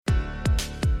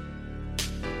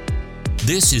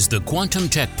This is the Quantum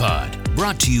Tech Pod,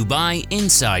 brought to you by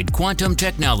Inside Quantum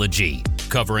Technology,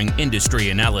 covering industry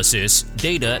analysis,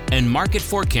 data, and market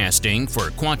forecasting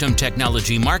for quantum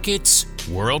technology markets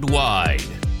worldwide.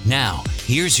 Now,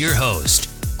 here's your host,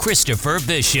 Christopher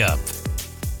Bishop.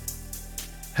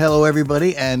 Hello,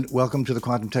 everybody, and welcome to the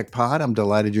Quantum Tech Pod. I'm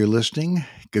delighted you're listening.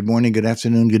 Good morning, good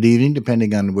afternoon, good evening,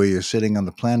 depending on where you're sitting on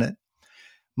the planet.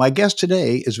 My guest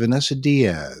today is Vanesa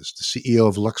Diaz, the CEO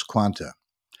of LuxQuanta.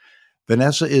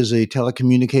 Vanesa is a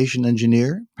telecommunication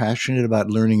engineer, passionate about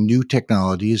learning new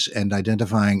technologies and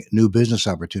identifying new business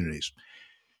opportunities.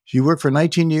 She worked for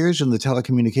 19 years in the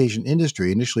telecommunication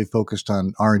industry, initially focused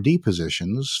on R&D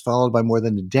positions, followed by more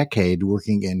than a decade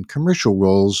working in commercial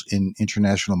roles in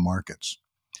international markets.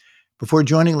 Before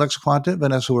joining LuxQuanta,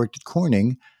 Vanesa worked at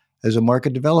Corning as a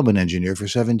market development engineer for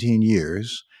 17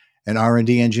 years, an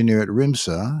R&D engineer at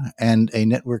RYMSA, and a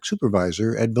network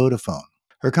supervisor at Vodaphone.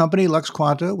 Her company,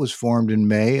 LuxQuanta, was formed in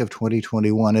May of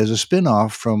 2021 as a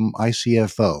spin-off from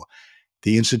ICFO,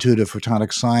 the Institute of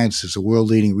Photonic Sciences, a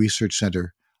world-leading research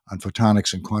center on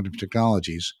photonics and quantum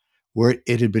technologies, where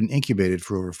it had been incubated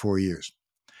for over 4 years.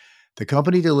 The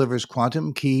company delivers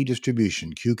quantum key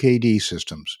distribution, QKD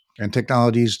systems, and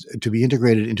technologies to be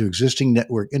integrated into existing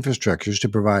network infrastructures to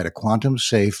provide a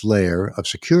quantum-safe layer of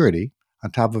security on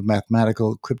top of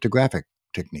mathematical cryptographic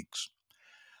techniques.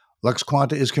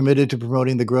 LuxQuanta is committed to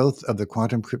promoting the growth of the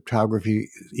quantum cryptography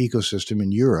ecosystem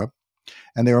in Europe,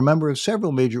 and they are a member of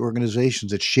several major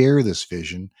organizations that share this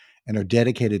vision and are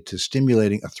dedicated to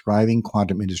stimulating a thriving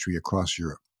quantum industry across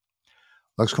Europe.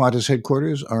 LuxQuanta's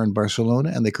headquarters are in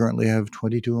Barcelona, and they currently have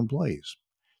 22 employees.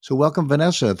 So welcome,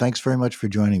 Vanesa. Thanks very much for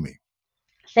joining me.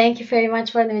 Thank you very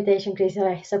much for the invitation, Chris.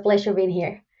 It's a pleasure being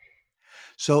here.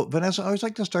 So, Vanesa, I always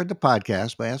like to start the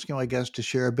podcast by asking my guests to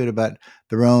share a bit about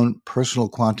their own personal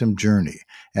quantum journey.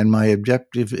 And my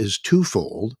objective is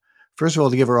twofold. First of all,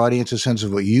 to give our audience a sense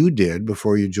of what you did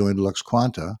before you joined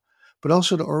LuxQuanta, but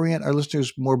also to orient our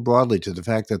listeners more broadly to the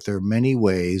fact that there are many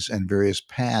ways and various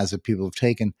paths that people have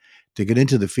taken to get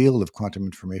into the field of quantum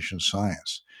information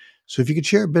science. So if you could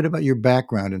share a bit about your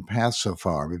background and path so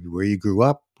far, maybe where you grew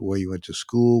up, where you went to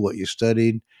school, what you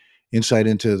studied, insight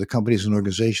into the companies and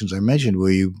organizations I mentioned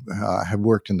where you have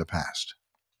worked in the past.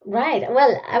 Right.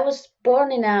 Well, I was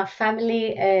born in a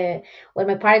family where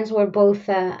my parents were both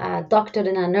a doctor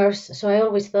and a nurse. So I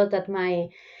always thought that my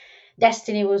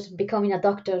destiny was becoming a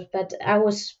doctor, but I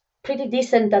was pretty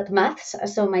decent at maths.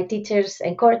 So my teachers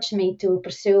encouraged me to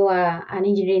pursue an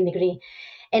engineering degree.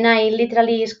 And I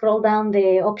literally scrolled down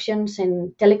the options,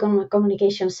 and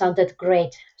telecommunications sounded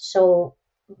great. So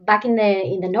back in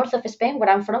the north of Spain, where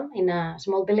I'm from, in a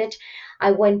small village,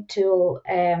 I went to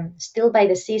still by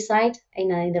the seaside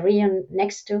in the region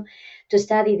next to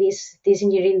study this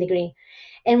engineering degree.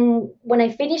 And when I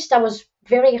finished, I was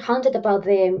very haunted about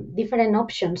the different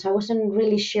options. I wasn't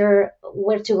really sure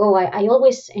where to go. I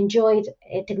always enjoyed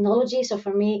technology, so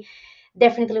for me,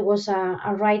 definitely was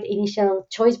a right initial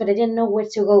choice, but I didn't know where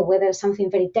to go, whether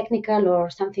something very technical or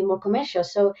something more commercial.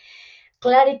 So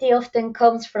clarity often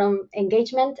comes from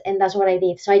engagement, and that's what I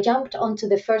did. So I jumped onto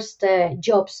the first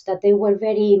jobs that they were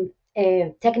very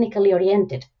technically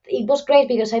oriented. It was great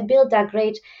because I built a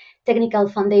great technical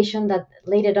foundation that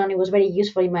later on it was very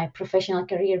useful in my professional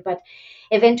career. But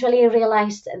eventually I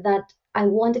realized that I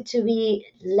wanted to be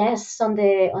less on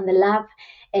the lab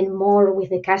and more with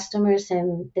the customers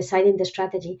and deciding the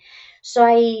strategy. So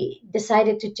I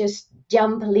decided to just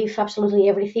leave absolutely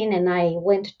everything, and I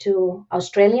went to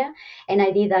Australia and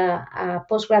I did a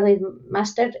postgraduate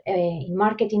master in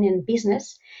marketing and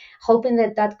business, hoping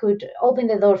that could open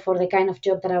the door for the kind of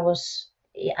job that I was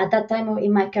at that time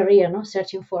in my career,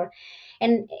 searching for.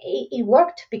 And it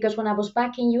worked, because when I was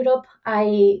back in Europe,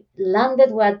 I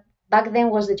landed what back then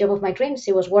was the job of my dreams.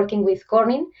 It was working with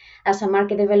Corning as a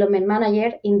market development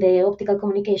manager in the optical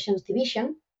communications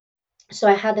division. So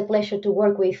I had the pleasure to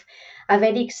work with a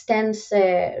very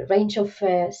extensive range of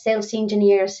sales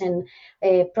engineers and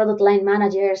product line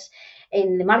managers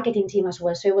in the marketing team as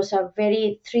well. So it was a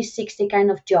very 360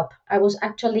 kind of job. I was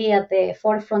actually at the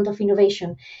forefront of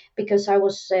innovation, because I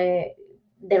was the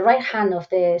right hand of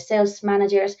the sales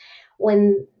managers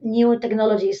when new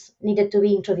technologies needed to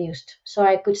be introduced. So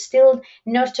I could still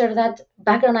nurture that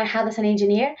background I had as an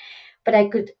engineer, but I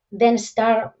could then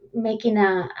start making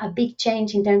a big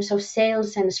change in terms of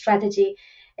sales and strategy,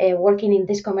 working in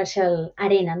this commercial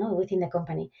arena within the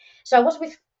company. So I was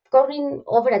with Corning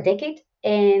over a decade,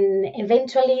 and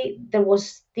eventually there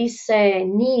was this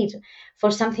need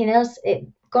for something else.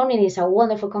 Corning is a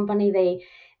wonderful company.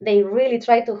 They really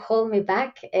tried to hold me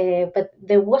back, but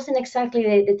there wasn't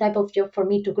exactly the type of job for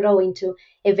me to grow into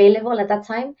available at that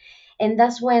time. And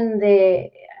that's when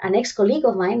an ex-colleague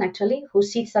of mine, actually, who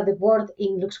sits at the board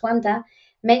in LuxQuanta,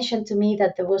 mentioned to me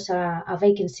that there was a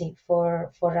vacancy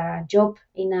for a job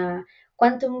in a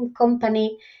quantum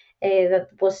company that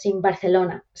was in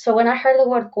Barcelona. So when I heard the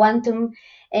word quantum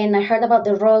and I heard about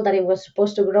the role that it was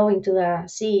supposed to grow into the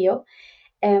CEO,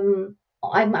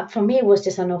 for me, it was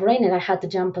just a no-brainer. I had to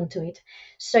jump onto it.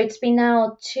 So it's been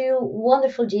now 2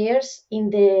 wonderful years in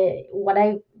the what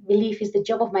I believe is the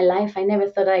job of my life. I never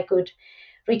thought I could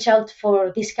reach out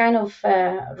for this kind of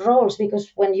roles,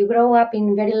 because when you grow up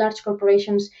in very large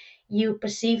corporations, you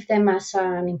perceive them as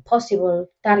an impossible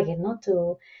target, not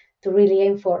to really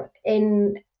aim for.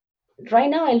 And right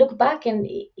now I look back and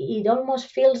it almost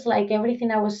feels like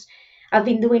everything I've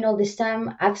been doing all this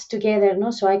time adds together,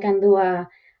 no? So I can do a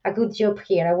good job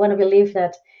here. I want to believe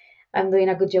that I'm doing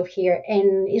a good job here.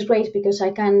 And it's great because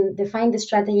I can define the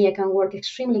strategy. I can work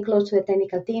extremely close to the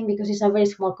technical team because it's a very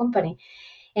small company.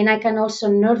 And I can also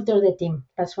nurture the team.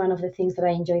 That's one of the things that I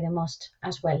enjoy the most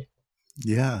as well.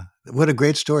 Yeah. What a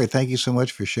great story. Thank you so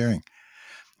much for sharing.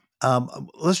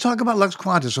 Let's talk about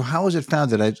LuxQuanta. So, how was it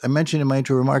founded? I mentioned in my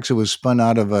intro remarks it was spun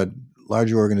out of a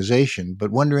larger organization,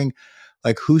 but wondering,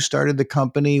 like, who started the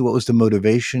company? What was the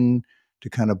motivation to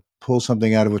kind of pull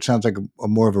something out of what sounds like a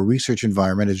more of a research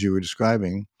environment, as you were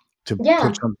describing, to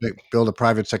Yeah. build a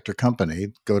private sector company,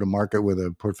 go to market with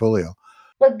a portfolio?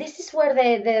 Well, this is where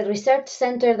the research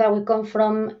center that we come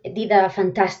from did a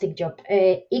fantastic job.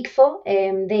 ICFO,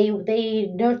 they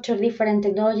nurture different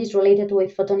technologies related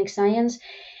with photonic science.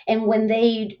 And when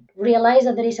they realize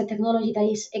that there is a technology that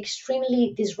is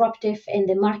extremely disruptive and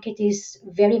the market is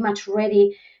very much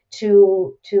ready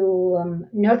to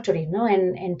nurture it, no,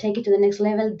 and take it to the next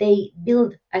level, they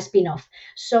build a spin-off.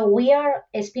 So we are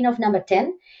a spin-off number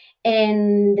 10,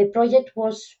 and the project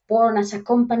was born as a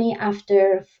company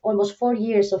after almost 4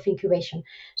 years of incubation.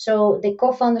 So the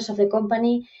co-founders of the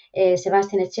company,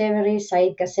 Sebastian Echeverry,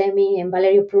 Said Kasemi, and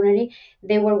Valerio Pruneri,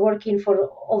 they were working for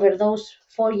over those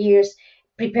 4 years,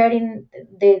 preparing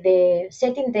the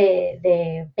setting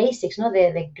the basics, no,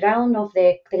 the ground of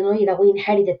the technology that we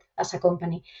inherited as a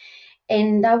company.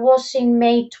 And that was in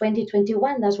May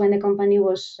 2021. That's when the company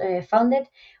was founded.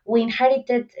 We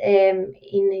inherited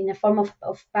in a form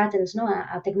of patents, no,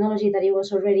 a technology that it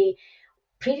was already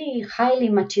pretty highly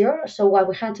mature. So what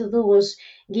we had to do was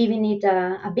giving it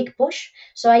a big push.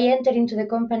 So I entered into the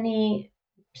company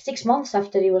 6 months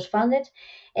after it was founded,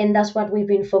 and that's what we've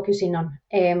been focusing on,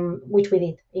 which we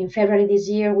did. In February this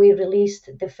year, we released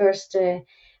the first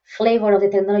flavor of the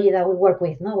technology that we work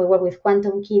with. No, we work with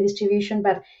quantum key distribution,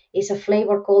 but it's a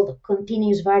flavor called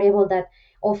continuous variable that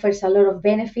offers a lot of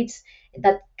benefits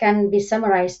that can be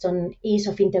summarized on ease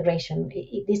of integration.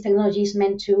 This technology is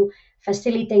meant to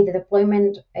facilitate the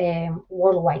deployment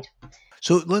worldwide.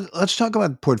 So let's talk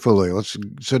about portfolio. Let's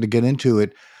sort of get into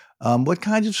it. What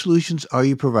kinds of solutions are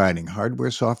you providing?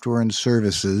 Hardware, software, and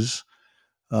services.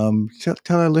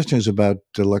 Tell our listeners about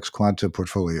the LuxQuanta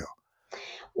portfolio.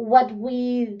 What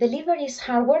we deliver is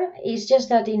hardware. It's just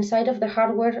that inside of the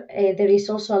hardware, there is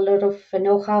also a lot of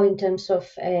know-how in terms of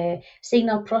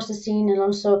signal processing and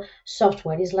also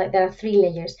software. It's like there are 3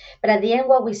 layers. But at the end,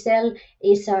 what we sell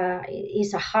is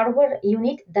a hardware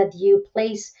unit that you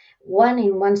place one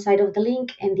in one side of the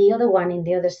link and the other one in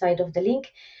the other side of the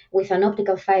link with an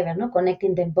optical fiber, no,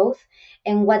 connecting them both.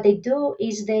 And what they do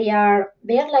is they are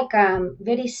like a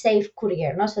very safe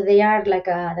courier, no. So they are like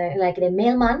the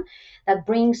mailman that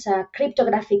brings a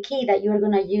cryptographic key that you're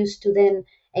going to use to then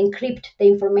encrypt the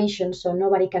information so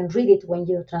nobody can read it when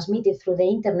you transmit it through the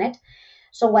internet.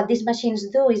 So what these machines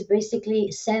do is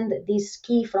basically send this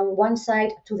key from one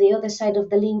side to the other side of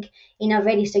the link in a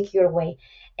very secure way.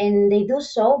 And they do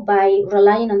so by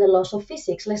relying on the laws of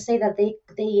physics. Let's say that they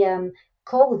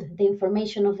code the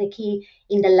information of the key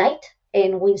in the light,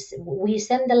 and we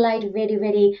send the light very,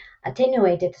 very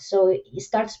attenuated. So it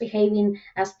starts behaving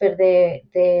as per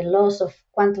the laws of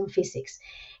quantum physics.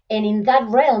 And in that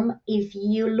realm, if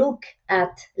you look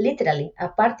at literally a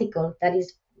particle that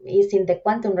is in the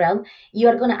quantum realm, you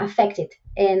are going to affect it.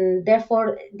 And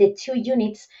therefore, the two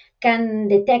units can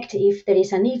detect if there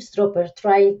is an eavesdropper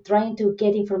trying to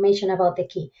get information about the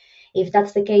key. If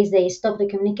that's the case, they stop the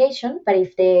communication. But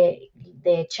if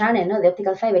the channel, no, the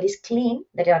optical fiber is clean,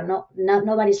 there are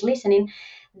nobody's listening,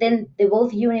 then the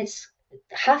both units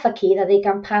have a key that they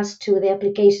can pass to the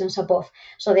applications above.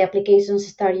 So the applications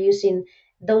start using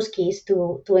those keys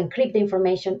to encrypt the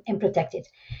information and protect it.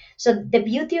 So the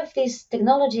beauty of this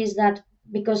technology is that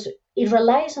because it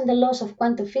relies on the laws of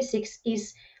quantum physics,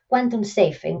 is quantum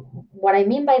safe. And what I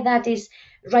mean by that is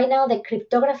right now the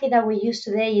cryptography that we use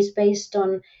today is based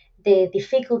on the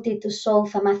difficulty to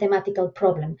solve a mathematical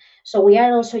problem. So we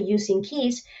are also using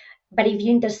keys, but if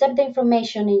you intercept the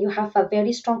information and you have a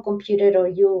very strong computer or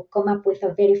you come up with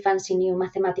a very fancy new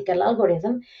mathematical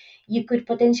algorithm, you could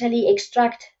potentially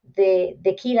extract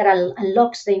the key that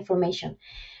unlocks the information.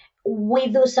 We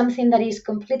do something that is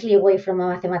completely away from a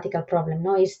mathematical problem.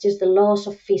 No, it's just the laws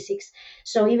of physics.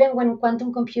 So even when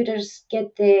quantum computers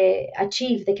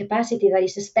achieve the capacity that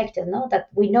is expected, no, that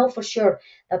we know for sure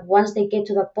that once they get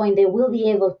to that point, they will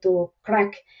be able to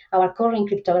crack our current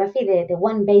cryptography, the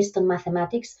one based on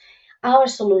mathematics. Our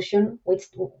solution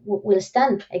will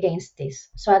stand against this.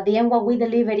 So at the end, what we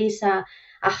deliver is a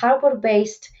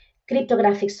hardware-based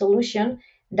cryptographic solution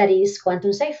that is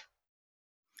quantum safe.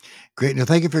 Great. Now,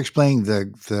 thank you for explaining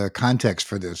the context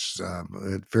for this.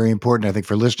 Very important, I think,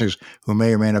 for listeners who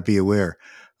may or may not be aware.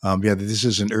 Yeah, this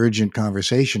is an urgent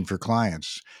conversation for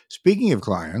clients. Speaking of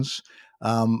clients,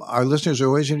 our listeners are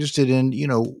always interested in,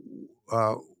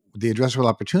 uh, the addressable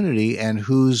opportunity and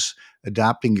who's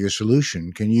adopting your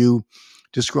solution. Can you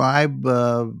describe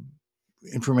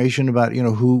information about,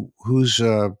 who's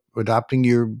adopting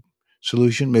your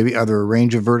solution? Maybe are there a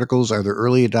range of verticals? Are there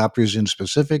early adopters in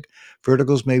specific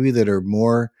verticals maybe that are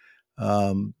more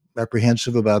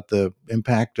apprehensive about the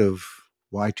impact of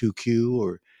Y2Q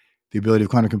or the ability of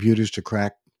quantum computers to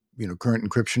crack, current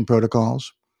encryption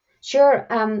protocols? Sure.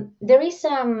 There is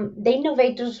the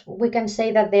innovators. We can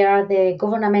say that they are the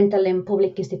governmental and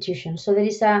public institutions. So there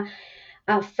is a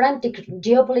frantic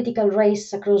geopolitical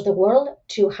race across the world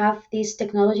to have this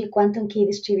technology, quantum key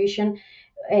distribution,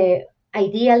 uh,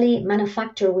 ideally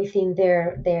manufactured within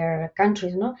their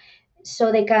countries, no,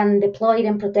 so they can deploy it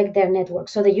and protect their network.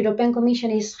 So the European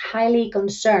Commission is highly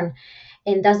concerned,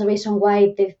 and that's the reason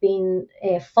why they've been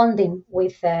funding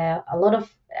with a lot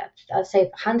of, I'd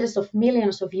say, hundreds of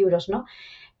millions of euros, no,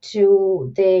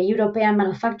 to the European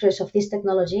manufacturers of this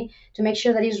technology to make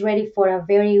sure that it's ready for a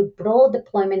very broad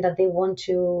deployment that they want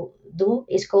to do.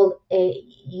 It's called a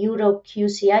Euro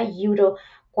QCI, Euro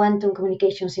Quantum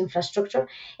Communications Infrastructure,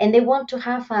 and they want to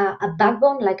have a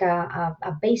backbone, like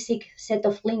a basic set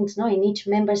of links, no, in each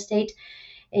member state,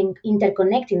 and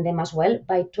interconnecting them as well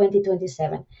by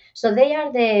 2027. So they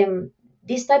are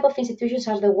these type of institutions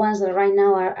are the ones that right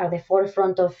now are the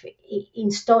forefront of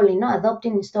installing, no,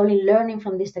 adopting, installing, learning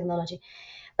from this technology.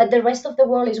 But the rest of the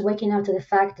world is waking up to the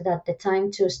fact that the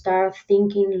time to start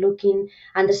thinking, looking,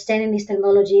 understanding this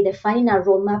technology, defining a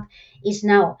roadmap is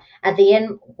now. At the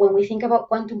end, when we think about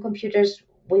quantum computers,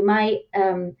 we might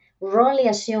wrongly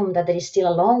assume that there is still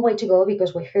a long way to go,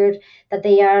 because we heard that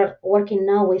they are working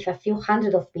now with a few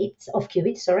hundred of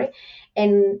qubits, sorry.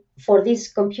 And for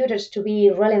these computers to be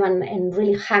relevant and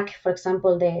really hack, for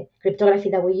example, the cryptography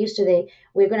that we use today,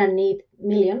 we're going to need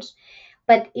millions,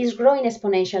 but it's growing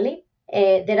exponentially.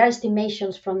 There are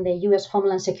estimations from the U.S.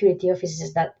 Homeland Security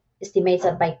offices that estimates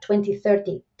that by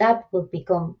 2030 that will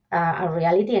become a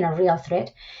reality and a real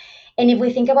threat. And if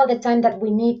we think about the time that we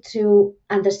need to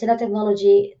understand the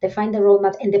technology, define the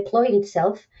roadmap, and deploy it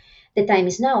itself, the time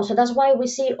is now. So that's why we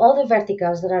see all the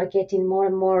verticals that are getting more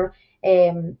and more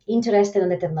interested in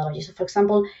the technology. So, for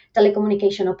example,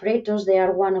 telecommunication operators, they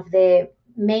are one of the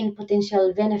main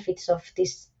potential benefits of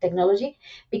this technology,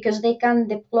 because they can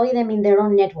deploy them in their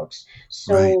own networks.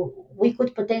 Right. So we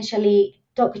could potentially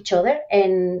talk each other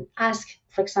and ask,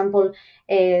 for example,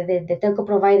 the telco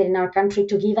provider in our country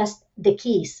to give us the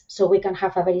keys so we can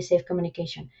have a very safe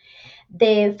communication.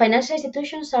 The financial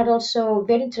institutions are also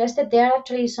very interested. They are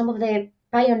actually some of the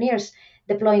pioneers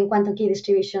deploying quantum key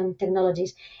distribution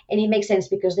technologies. And it makes sense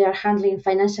because they are handling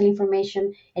financial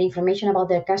information and information about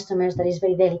their customers that is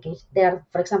very delicate. They are,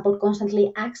 for example,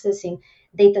 constantly accessing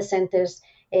data centers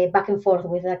back and forth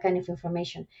with that kind of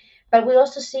information. But we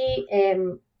also see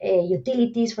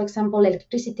utilities, for example,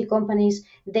 electricity companies.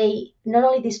 They not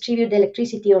only distribute the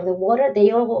electricity or the water,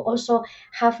 they also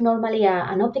have normally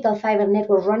an optical fiber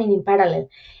network running in parallel.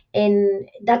 And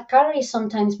that carries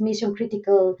sometimes mission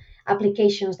critical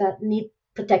applications that need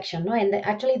protection. No? And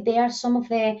actually, they are some of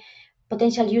the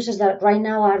potential users that right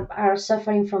now are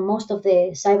suffering from most of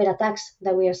the cyber attacks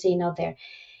that we are seeing out there.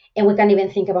 And we can even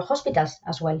think about hospitals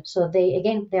as well. So they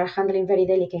are handling very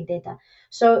delicate data.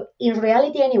 So in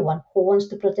reality, anyone who wants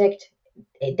to protect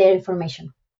their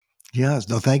information. Yes.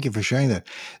 No, thank you for sharing that.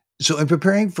 So, in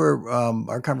preparing for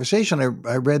our conversation,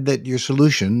 I read that your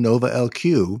solution, Nova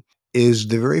LQ, is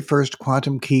the very first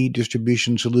quantum key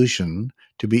distribution solution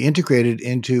to be integrated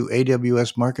into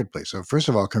AWS Marketplace. So, first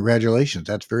of all, congratulations.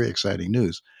 That's very exciting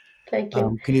news. Thank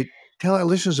you. Can you tell our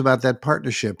listeners about that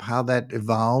partnership, how that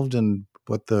evolved, and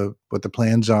what the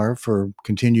plans are for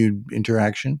continued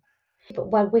interaction?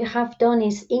 What we have done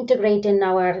is integrating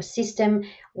our system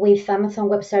with Amazon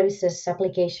Web Services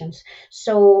applications,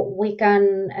 so we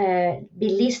can be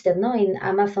listed, no, in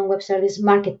Amazon Web Service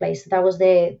Marketplace. That was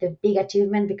the big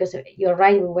achievement, because you're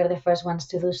right, we were the first ones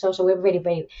to do so. So we're very,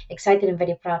 very excited and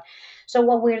very proud. So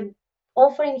what we're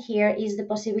offering here is the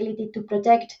possibility to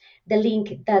protect the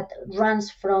link that runs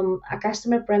from a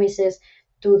customer premises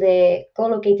to the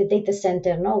co-located data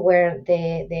center, no, where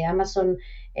the Amazon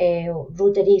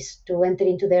router is to enter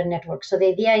into their network. So the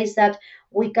idea is that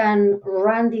we can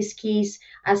run these keys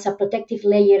as a protective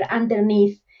layer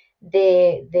underneath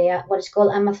the what is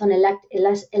called Amazon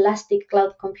Elastic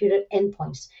Cloud Computer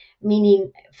endpoints.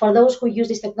 Meaning, for those who use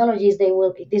these technologies,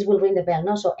 this will ring the bell.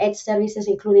 No, so edge services,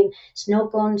 including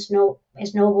Snowcone,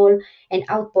 Snowball, and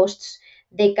Outposts,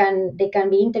 they can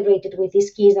be integrated with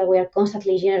these keys that we are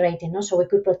constantly generating. No, so we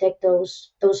could protect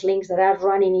those links that are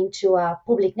running into a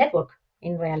public network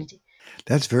in reality.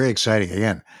 That's very exciting.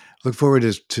 Again, look forward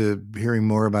to hearing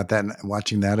more about that and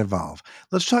watching that evolve.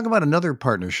 Let's talk about another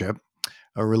partnership,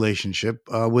 a relationship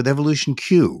with Evolution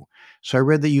Q. So I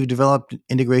read that you've developed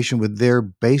integration with their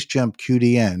Base Jump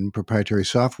QDN proprietary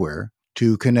software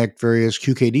to connect various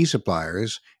QKD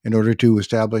suppliers in order to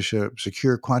establish a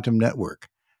secure quantum network.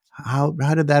 How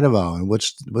did that evolve, and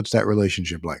what's that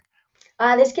relationship like?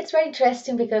 This gets very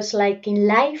interesting because, like in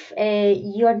life,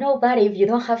 you are nobody if you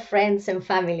don't have friends and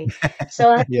family.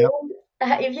 So, at the Yep.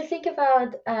 end, if you think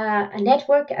about a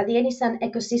network, at the end is an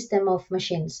ecosystem of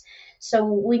machines. So,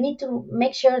 we need to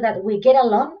make sure that we get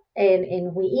along,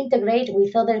 and we integrate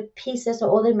with other pieces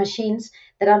or other machines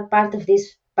that are part of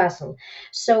this puzzle.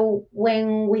 So,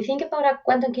 when we think about a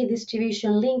quantum key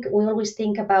distribution link, we always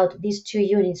think about these two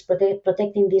units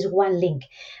protecting this one link.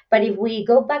 But if we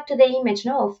go back to the image,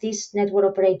 no, of this network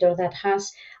operator that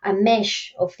has a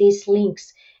mesh of these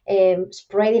links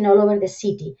spreading all over the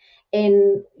city,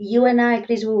 and you and I,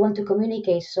 Chris, we want to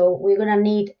communicate, so we're gonna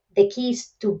need the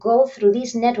keys to go through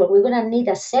this network. We're gonna need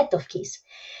a set of keys.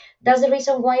 That's the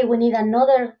reason why we need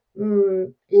another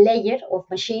layer of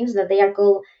machines that they are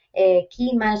called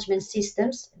key management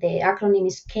systems. The acronym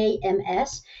is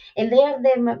KMS, and they are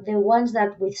the ones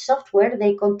that with software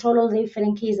they control all the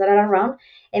different keys that are around,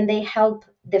 and they help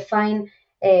define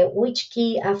which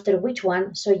key after which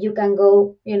one, so you can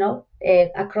go,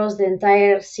 across the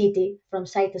entire city from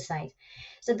side to side.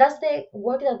 So that's the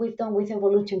work that we've done with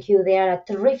Evolution Q. They are a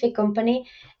terrific company,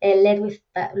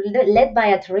 led by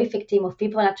a terrific team of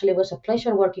people. Actually, it was a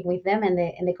pleasure working with them, and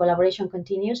the collaboration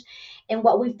continues. And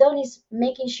what we've done is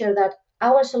making sure that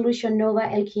our solution Nova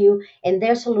LQ and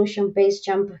their solution Base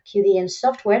Jump QDN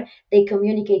software, they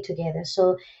communicate together,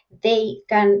 so they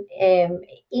can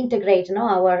integrate,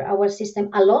 our system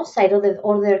alongside other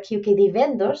QKD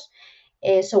vendors,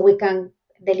 so we can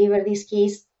deliver these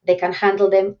keys, they can handle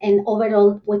them, and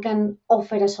overall we can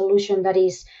offer a solution that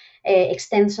is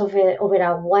extends over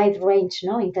a wide range,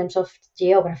 no, in terms of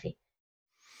geography.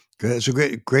 Good. It's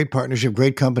a great partnership,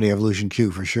 great company, Evolution Q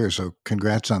for sure. So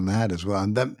congrats on that as well.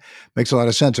 And that makes a lot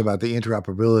of sense about the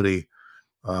interoperability,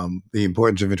 the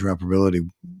importance of interoperability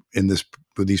in this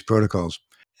with these protocols.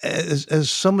 As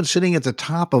someone sitting at the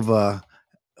top of a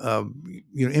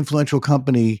influential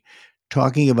company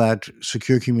talking about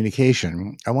secure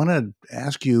communication, I want to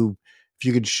ask you if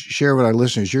you could share with our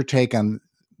listeners your take on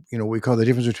what we call the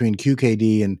difference between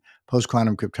QKD and post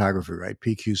quantum cryptography, right?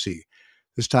 PQC.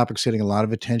 This topic's getting a lot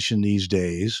of attention these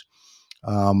days.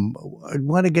 I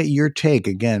want to get your take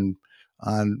again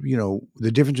on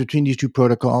the difference between these two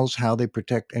protocols, how they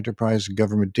protect enterprise and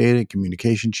government data,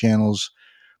 communication channels,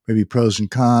 maybe pros and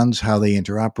cons, how they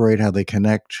interoperate, how they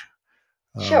connect,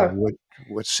 Sure.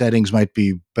 what settings might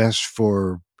be best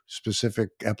for specific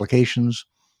applications.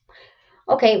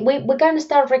 Okay, we can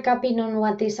start recapping on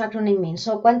what this acronym means.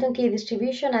 So, quantum key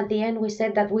distribution, at the end, we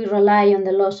said that we rely on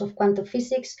the laws of quantum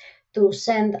physics to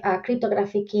send a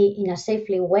cryptographic key in a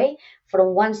safely way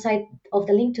from one side of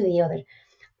the link to the other.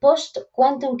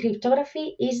 Post-quantum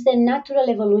cryptography is the natural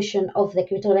evolution of the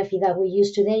cryptography that we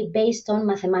use today based on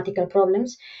mathematical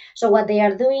problems. So what they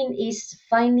are doing is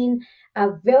finding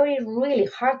a very, really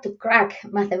hard to crack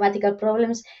mathematical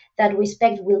problems that we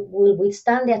expect will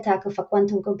withstand the attack of a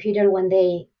quantum computer when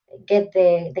they get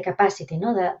the capacity,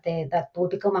 that will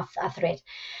become a threat.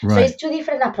 So Right. it's two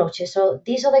different approaches. So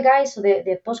these other guys, so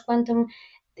the post-quantum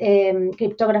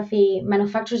cryptography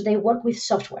manufacturers, they work with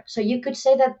software. So you could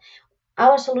say that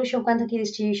our solution, quantum key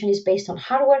distribution, is based on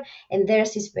hardware, and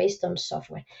theirs is based on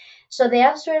software. So the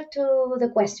answer to the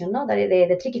question, no,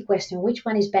 the tricky question, which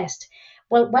one is best?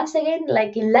 Well, once again,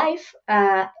 like in life,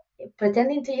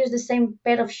 pretending to use the same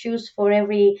pair of shoes for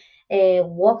every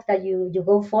walk that you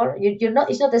go for. You're not.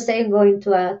 It's not the same going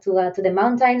to the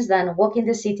mountains than walking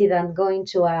the city than going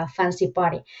to a fancy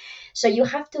party. So you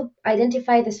have to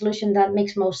identify the solution that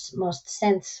makes most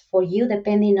sense for you,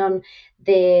 depending on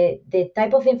the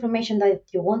type of information that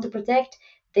you want to protect,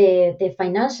 the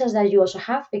finances that you also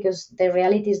have, because the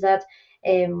reality is that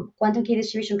quantum key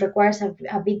distribution requires a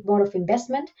bit more of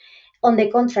investment. On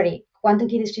the contrary, quantum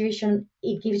key distribution,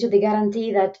 it gives you the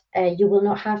guarantee that you will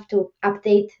not have to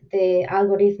update the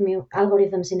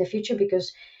algorithms in the future,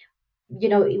 because we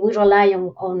rely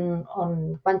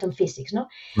on quantum physics, no?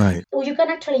 Right. Well, you can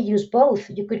actually use both.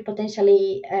 You could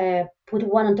potentially put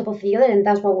one on top of the other, and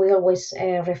that's what we always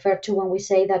refer to when we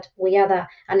say that we add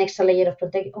an extra layer of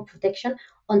protection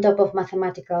on top of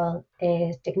mathematical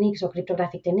techniques or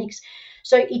cryptographic techniques.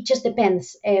 So it just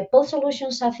depends. Both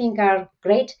solutions, I think, are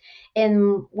great,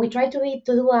 and we try to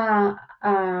do a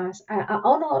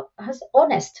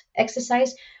honest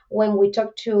exercise when we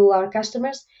talk to our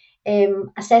customers,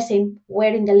 assessing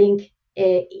where in the link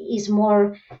is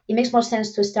more, it makes more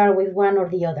sense to start with one or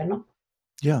the other, no?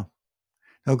 Yeah.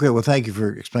 Okay. Well, thank you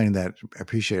for explaining that. I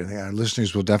appreciate it. I think our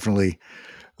listeners will definitely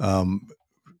um,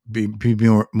 be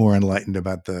more enlightened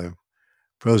about the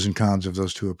pros and cons of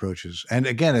those two approaches. And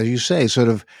again, as you say, sort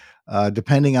of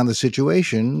depending on the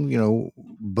situation,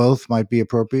 both might be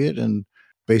appropriate and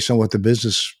based on what the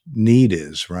business need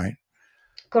is, right?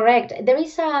 Correct. There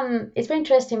is it's very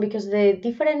interesting because the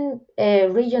different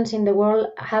regions in the world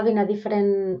having a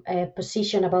different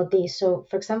position about this. So,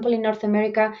 for example, in North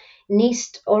America,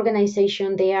 NIST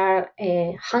organization, they are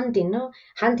hunting, no,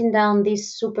 hunting down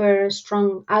these super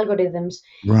strong algorithms.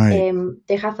 Right.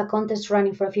 They have a contest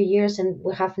running for a few years, and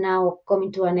we have now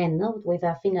coming to an end, no, with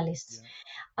finalists.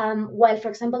 While, for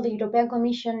example, the European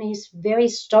Commission is very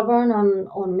stubborn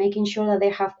on making sure that they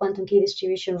have quantum key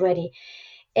distribution ready.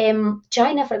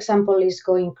 China, for example, is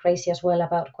going crazy as well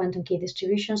about quantum key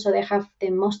distribution. So they have the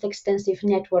most extensive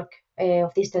network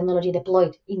of this technology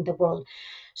deployed in the world.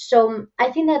 So I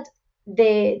think that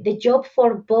the job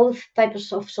for both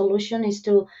types of solution is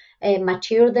to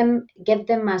mature them, get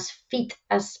them as fit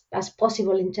as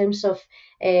possible in terms of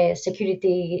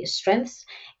security strengths,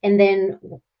 and then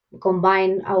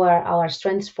combine our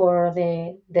strengths for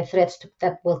the threats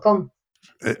that will come.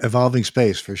 Evolving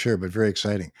space for sure, but very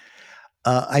exciting.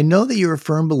 I know that you're a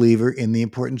firm believer in the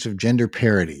importance of gender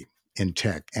parity in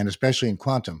tech and especially in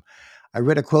quantum. I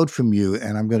read a quote from you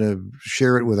and I'm going to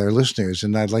share it with our listeners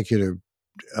and I'd like you to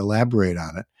elaborate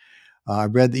on it. I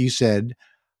read that you said,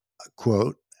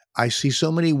 quote, I see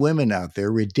so many women out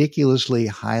there ridiculously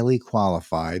highly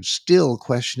qualified, still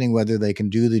questioning whether they can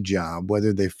do the job,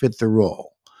 whether they fit the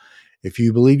role. If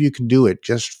you believe you can do it,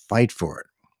 just fight for it.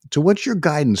 So, what's your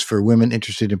guidance for women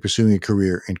interested in pursuing a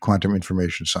career in quantum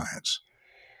information science?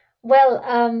 Well,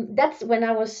 that's when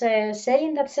I was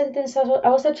saying that sentence. I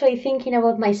was actually thinking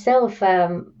about myself,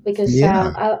 because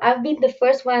Yeah. I've been the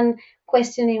first one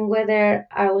questioning whether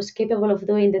I was capable of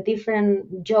doing the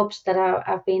different jobs that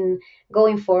I've been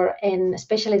going for, and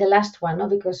especially the last one, no?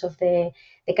 Because of the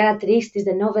characteristics,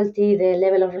 the novelty, the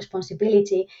level of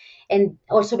responsibility, and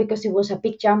also because it was a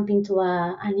big jump into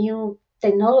a new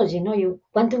technology, no,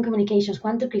 quantum communications,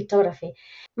 quantum cryptography.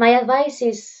 My advice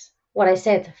is what I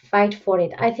said, fight for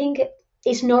it. I think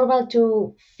it's normal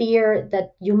to fear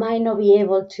that you might not be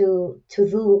able to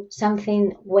do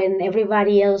something when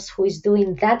everybody else who is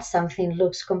doing that something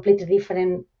looks completely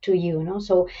different to you, no?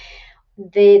 So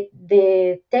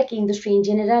the tech industry in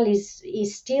general is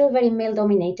still very male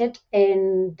dominated,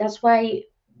 and that's why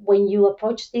when you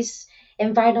approach this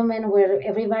environment where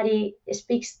everybody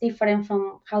speaks different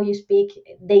from how you speak,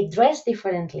 they dress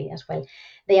differently as well,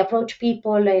 they approach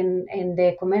people and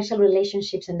the commercial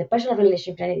relationships and the personal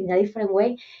relationships in a different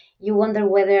way, you wonder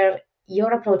whether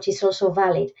your approach is also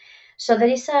valid. So there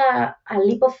is a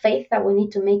leap of faith that we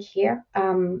need to make here,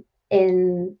 and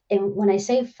when I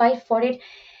say fight for it,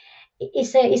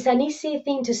 it's an easy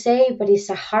thing to say, but it's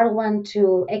a hard one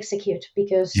to execute,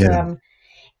 because Yeah.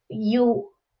 you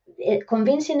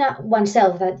convincing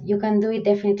oneself that you can do it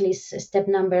definitely is step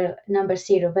number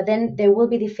zero. But then there will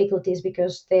be difficulties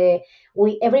because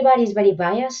we everybody is very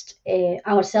biased.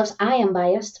 Ourselves, I am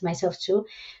biased myself too,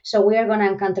 so we are going to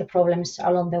encounter problems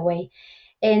along the way.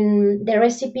 And the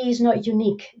recipe is not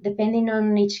unique. Depending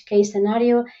on each case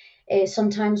scenario,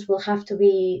 sometimes we'll have to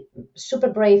be super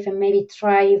brave and maybe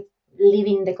try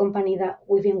leaving the company that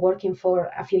we've been working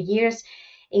for a few years.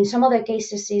 In some other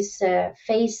cases, is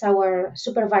face our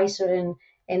supervisor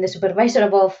and the supervisor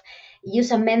above, use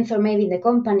a mentor maybe in the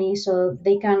company so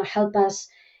they can help us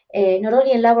not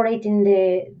only elaborate in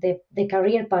the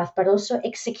career path, but also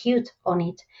execute on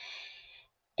it.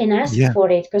 and ask Yeah. for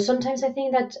it, because sometimes I think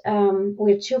that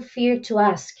we're too feared to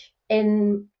ask.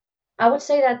 And I would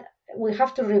say that we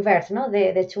have to revert, no,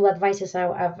 the two advices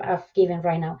I've given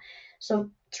right now. So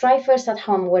try first at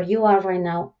home where you are right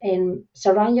now, and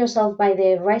surround yourself by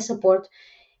the right support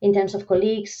in terms of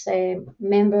colleagues,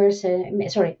 mentors,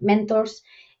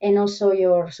 and also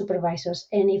your supervisors.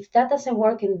 And if that doesn't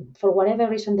work, and for whatever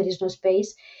reason there is no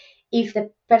space, if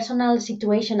the personal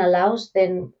situation allows,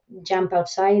 then jump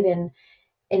outside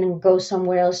and go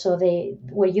somewhere else, so they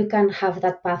where you can have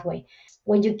that pathway.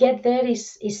 When you get there,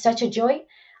 is such a joy.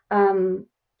 um,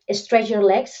 Stretch your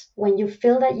legs when you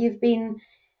feel that you've been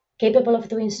capable of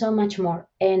doing so much more,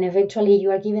 and eventually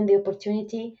you are given the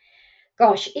opportunity.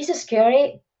 Gosh, it's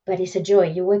scary, but it's a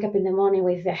joy. You wake up in the morning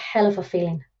with a hell of a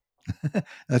feeling.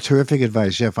 That's terrific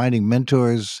advice. Yeah, finding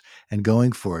mentors and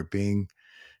going for it.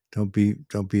 Don't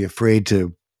be afraid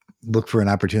to look for an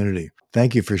opportunity.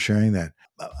 Thank you for sharing that.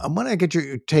 I want to get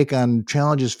your take on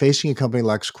challenges facing a company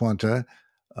like Quanta,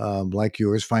 like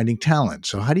yours, finding talent.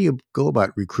 So, how do you go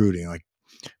about recruiting? Like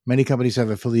many companies have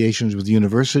affiliations with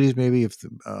universities. Maybe if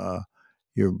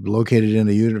you're located in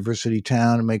a university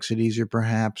town, it makes it easier,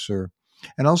 perhaps. Or,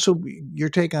 and also your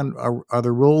take on are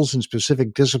there roles in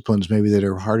specific disciplines maybe that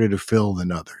are harder to fill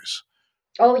than others?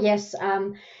 Oh, yes.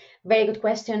 Very good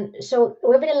question. So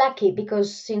we're very lucky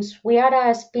because since we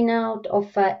are a spin out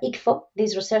of ICFO,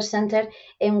 this research center,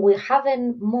 and we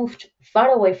haven't moved far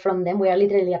away from them, we are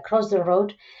literally across the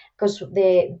road, because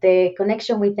the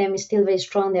connection with them is still very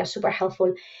strong. They are super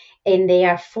helpful, and they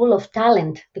are full of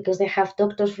talent because they have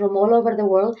doctors from all over the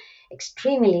world,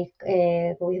 extremely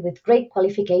with great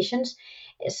qualifications.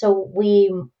 So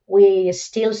we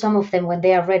steal some of them when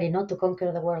they are ready, not to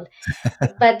conquer the world.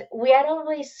 But we are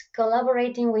always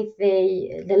collaborating with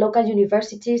the local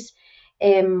universities.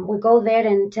 We go there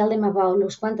and tell them about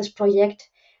LuxQuanta's project.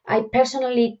 I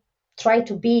personally try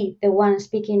to be the one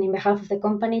speaking in behalf of the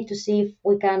company to see if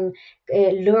we can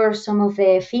lure some of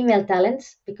the female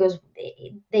talents, because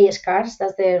they are scarce.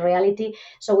 That's the reality.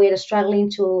 So we are struggling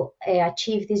to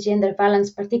achieve this gender balance,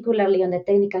 particularly on the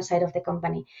technical side of the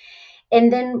company. And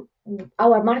then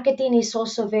our marketing is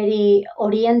also very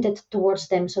oriented towards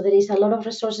them, so there is a lot of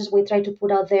resources we try to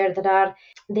put out there that are,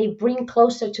 they bring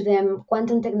closer to them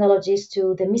quantum technologies,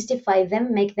 to demystify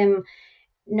them, make them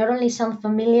not only sound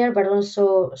familiar but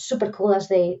also super cool as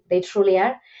they truly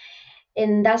are.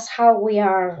 And that's how we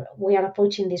are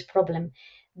approaching this problem.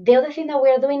 The other thing that we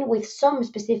are doing with some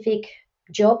specific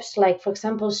jobs, like for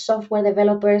example software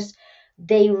developers,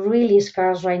 they really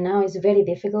scarce right now. It's very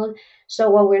difficult.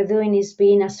 So what we're doing is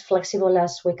being as flexible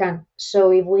as we can.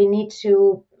 So if we need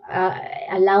to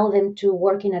allow them to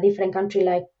work in a different country,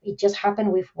 like it just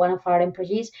happened with one of our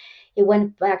employees, he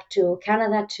went back to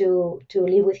Canada to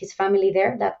live with his family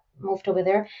there, that moved over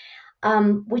there.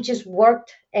 We just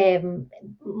worked,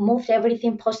 moved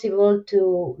everything possible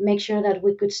to make sure that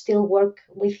we could still work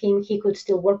with him, he could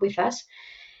still work with us,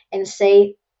 and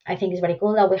say, I think it's very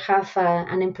cool that we have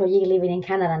an employee living in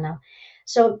Canada now.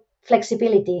 So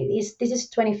flexibility is, this is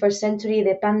 21st century.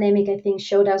 The pandemic, I think,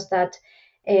 showed us that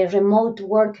remote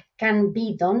work can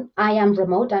be done. I am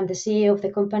remote. I'm the CEO of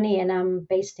the company and I'm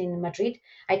based in Madrid.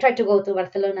 I try to go to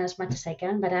Barcelona as much as I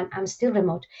can, but I'm still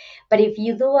remote. But if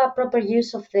you do a proper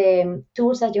use of the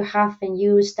tools that you have and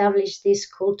you establish this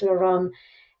culture around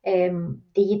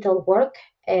digital work,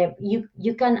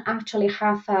 you can actually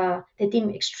have the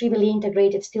team extremely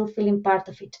integrated, still feeling part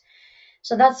of it.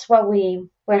 So that's what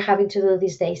we're having to do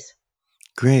these days.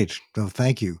 Great. Well,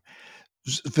 thank you.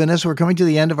 Vanessa, we're coming to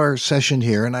the end of our session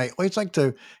here, and I always like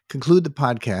to conclude the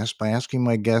podcast by asking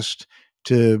my guest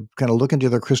to kind of look into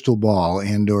their crystal ball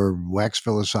and or wax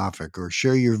philosophic or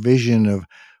share your vision of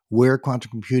where quantum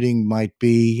computing might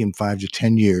be in 5 to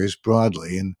 10 years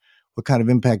broadly, and what kind of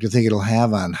impact you think it'll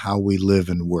have on how we live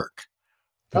and work.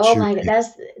 What's Oh your my God,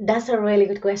 take? that's a really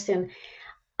good question.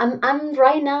 I'm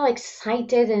right now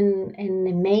excited and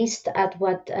amazed at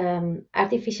what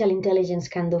artificial intelligence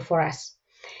can do for us.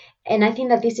 And I think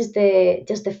that this is the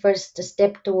just the first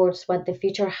step towards what the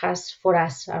future has for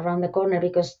us around the corner,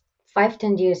 because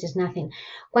 5-10 years is nothing.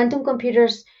 Quantum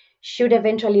computers should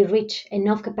eventually reach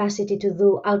enough capacity to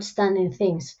do outstanding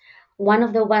things. One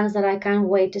of the ones that I can't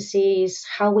wait to see is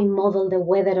how we model the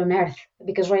weather on Earth,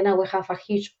 because right now we have a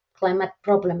huge climate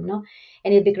problem, no?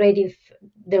 And it'd be great if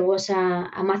there was a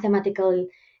mathematical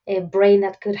brain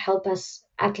that could help us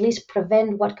at least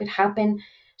prevent what could happen,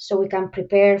 so we can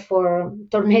prepare for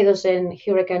tornadoes and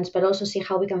hurricanes, but also see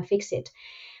how we can fix it.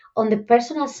 On the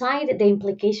personal side, the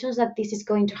implications that this is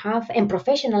going to have, and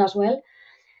professional as well,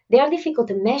 they are difficult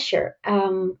to measure.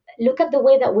 Look at the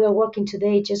way that we are working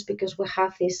today, just because we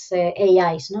have these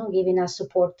AIs, giving us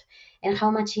support, and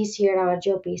how much easier our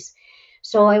job is.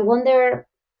 So I wonder,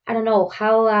 I don't know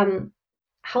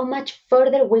how much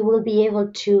further we will be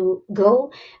able to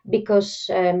go, because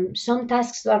some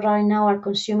tasks that right now are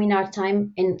consuming our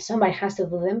time and somebody has to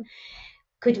do them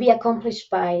could be accomplished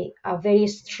by a very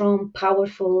strong,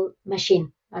 powerful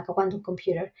machine like a quantum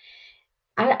computer.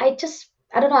 I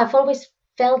don't know, I've always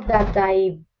felt that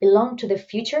I belong to the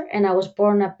future and I was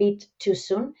born a bit too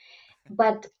soon.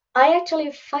 But I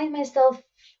actually find myself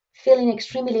feeling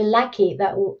extremely lucky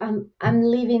that I'm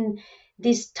living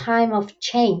this time of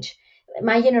change.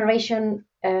 My generation,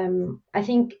 I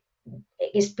think,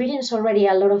 experienced already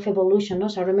a lot of evolution. No?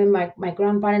 So I remember my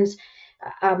grandparents,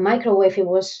 a microwave, it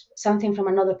was something from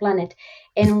another planet.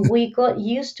 And we got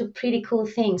used to pretty cool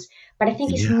things. But I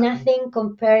think it's Yeah, nothing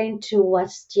comparing to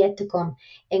what's yet to come.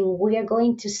 And we are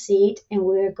going to see it, and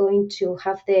we are going to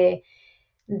have the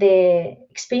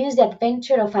experience, the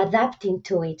adventure of adapting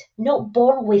to it, not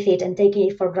born with it and taking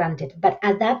it for granted, but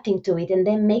adapting to it and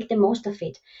then make the most of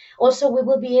it. Also, we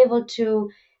will be able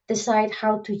to decide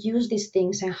how to use these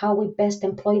things and how we best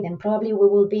employ them. Probably we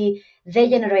will be the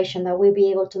generation that will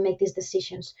be able to make these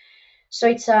decisions. So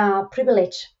it's a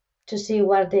privilege to see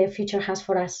what the future has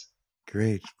for us.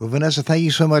 great. Well, Vanessa, thank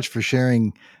you so much for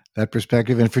sharing that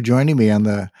perspective and for joining me on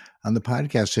the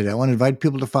podcast today. I want to invite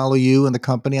people to follow you and the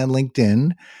company on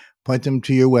LinkedIn. Point them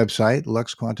to your website,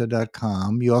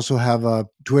 LuxQuanta.com. You also have a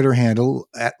Twitter handle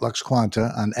at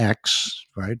LuxQuanta on X,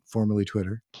 right? Formerly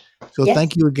Twitter. So Yes,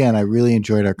 thank you again. I really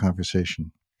enjoyed our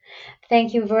conversation.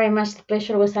 thank you very much. The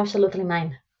pleasure was absolutely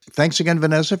mine. Thanks again,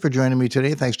 Vanessa, for joining me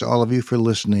today. Thanks to all of you for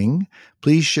listening.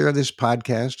 Please share this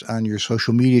podcast on your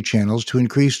social media channels to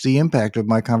increase the impact of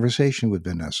my conversation with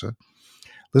Vanessa.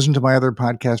 Listen to my other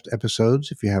podcast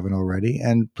episodes if you haven't already,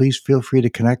 and please feel free to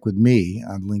connect with me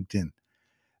on LinkedIn.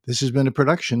 This has been a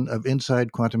production of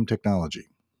Inside Quantum Technology.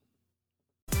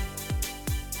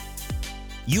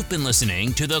 You've been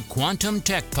listening to the Quantum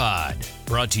Tech Pod,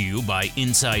 brought to you by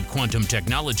Inside Quantum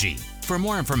Technology. For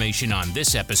more information on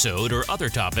this episode or other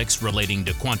topics relating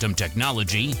to quantum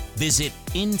technology, visit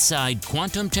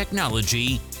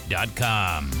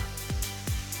InsideQuantumTechnology.com.